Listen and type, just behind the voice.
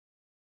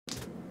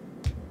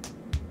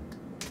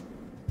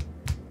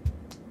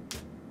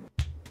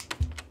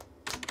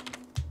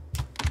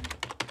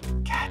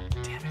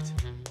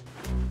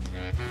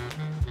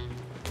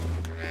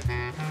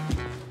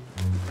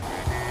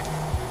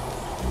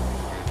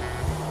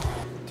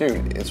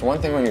Dude, it's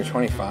one thing when you're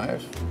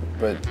 25,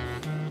 but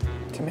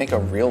to make a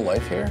real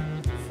life here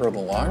for the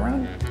long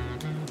run,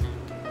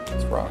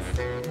 it's rough.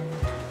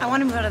 I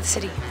want to move out of the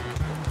city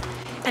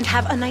and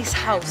have a nice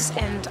house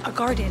and a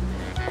garden.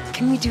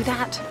 Can we do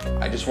that?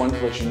 I just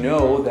wanted to let you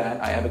know that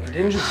I have a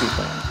contingency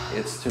plan.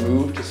 It's to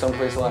move to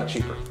someplace a lot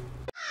cheaper.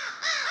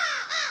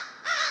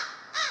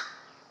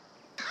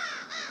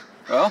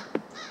 Well,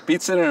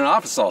 beats sitting in an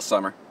office all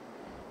summer.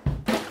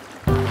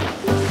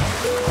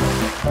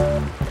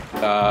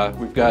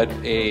 We've got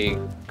a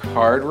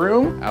card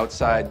room,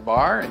 outside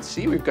bar, and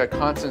see, we've got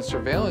constant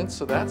surveillance,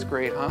 so that's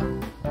great, huh?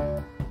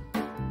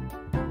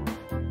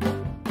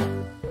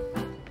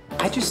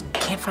 I just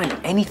can't find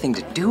anything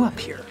to do up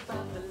here.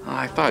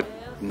 I thought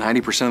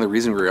 90% of the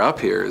reason we were up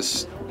here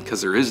is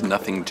because there is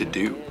nothing to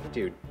do.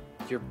 Dude,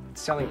 you're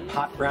selling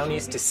pot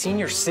brownies to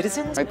senior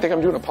citizens? I think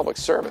I'm doing a public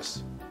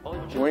service.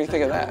 What do you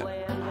think of that?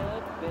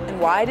 And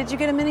why did you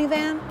get a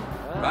minivan?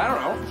 I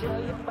don't know.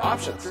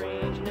 Options.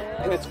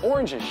 And it's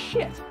orange as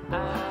shit.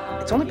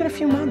 It's only been a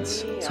few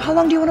months. So how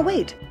long do you want to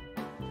wait?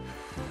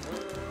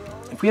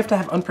 If we have to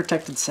have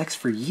unprotected sex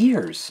for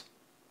years,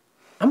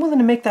 I'm willing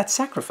to make that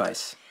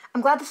sacrifice.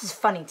 I'm glad this is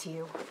funny to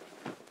you.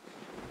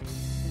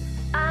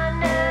 I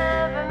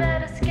never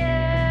met a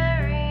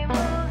scary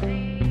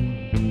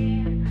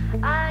movie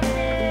I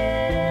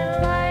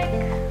didn't like.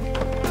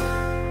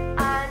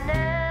 I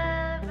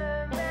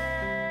never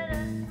met a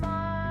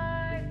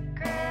smart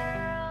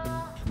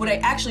girl. What I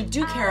actually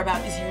do care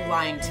about is you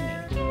lying to me.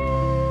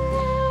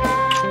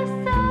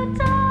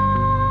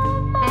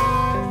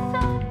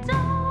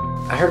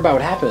 I heard about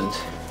what happened.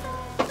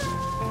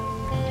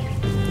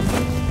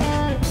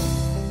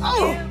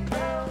 Oh!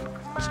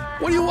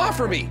 What do you want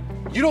from me?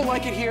 You don't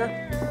like it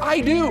here? I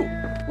do.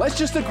 Let's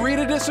just agree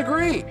to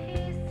disagree.